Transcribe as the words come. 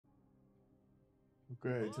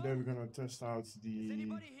Okay, today we're gonna test out the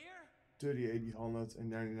 3080 and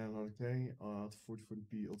 9900K at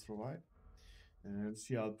 4040p ultra wide and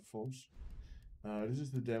see how it performs. This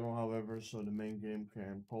is the demo, however, so the main game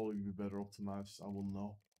can probably be better optimized. I will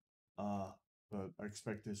know, but I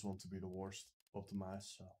expect this one to be the worst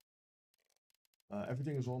optimized. So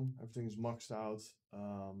everything is on, everything is maxed out.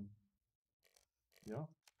 Yeah,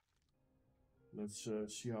 let's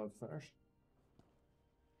see how it fares.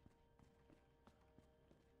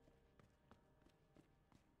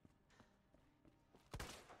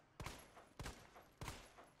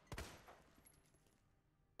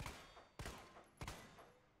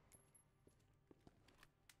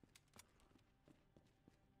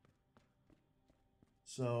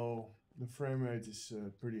 So the frame rate is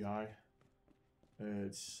pretty high.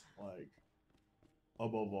 It's like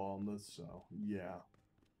above 100, so yeah.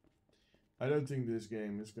 I don't think this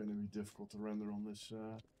game is going to be difficult to render on this.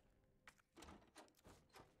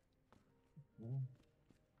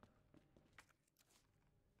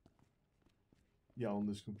 Yeah, on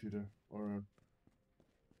this computer or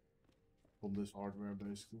on this hardware,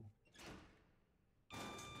 basically.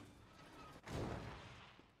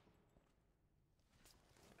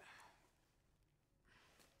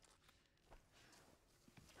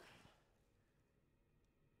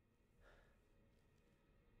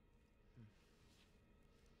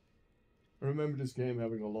 I remember this game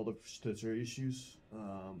having a lot of stutter issues.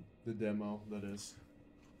 The demo, that is.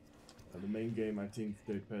 The main game, I think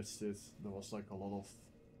they patched it. There was like a lot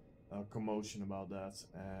of commotion about that,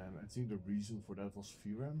 and I think the reason for that was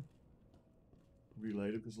VRAM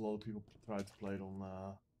related, because a lot of people tried to play it on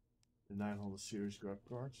the 900 series graph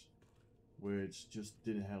cards, which just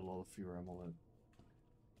didn't have a lot of VRAM on it.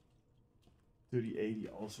 3080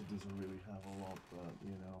 also doesn't really have a lot, but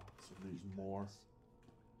you know, it's at least more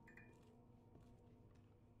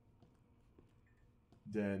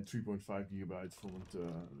than 3.5 gigabytes from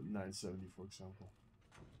the 970, for example.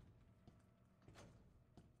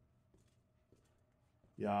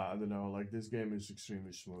 Yeah, I don't know, like this game is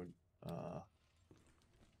extremely smooth. Oh,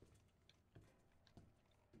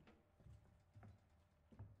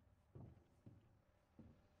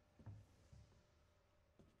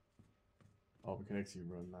 we can actually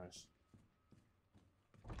run nice.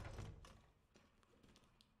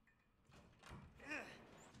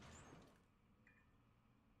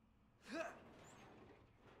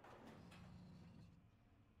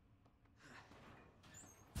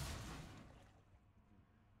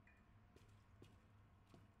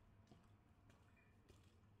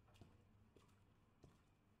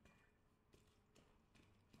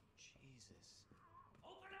 Jesus.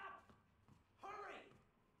 Open up! Hurry!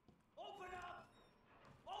 Open up!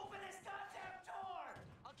 Open this goddamn door!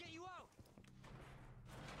 I'll get you out!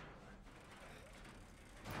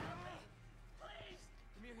 Please!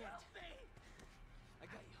 Give me your hand. Help me! I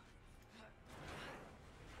got you.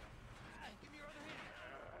 Give me your other hand.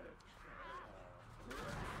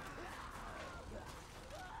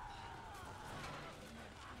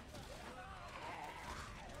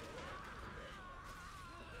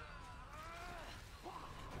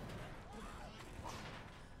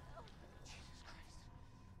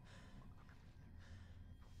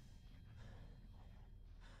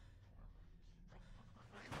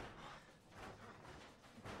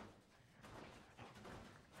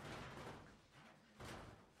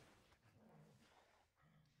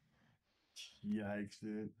 Yikes,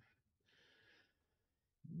 dude.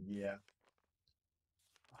 Yeah.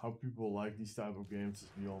 How people like these type of games is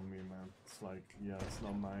beyond me, man. It's like, yeah, it's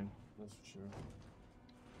not mine, that's for sure.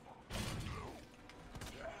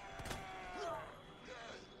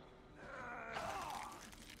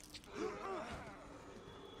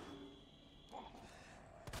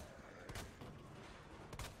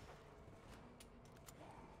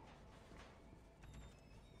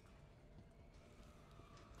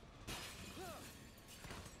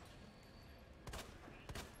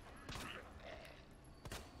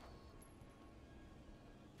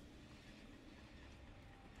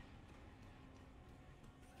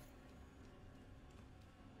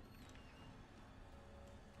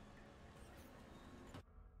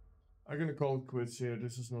 I'm gonna call it quits here.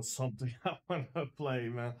 This is not something I wanna play,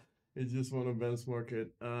 man. I just wanna benchmark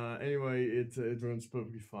it. Anyway, it runs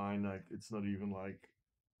perfectly fine. Like it's not even like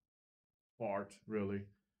hard, really.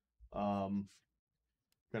 Kind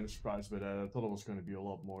of surprised by that. I thought it was gonna be a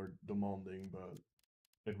lot more demanding, but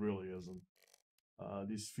it really isn't.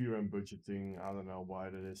 This VRAM budgeting, I don't know why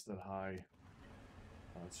that is that high.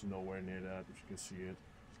 It's nowhere near that. If you can see it,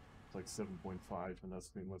 it's like 7.5, and that's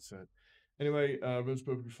pretty much it. Anyway, runs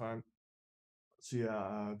perfectly fine. So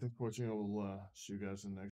yeah, thanks for watching. I will see you guys in the next.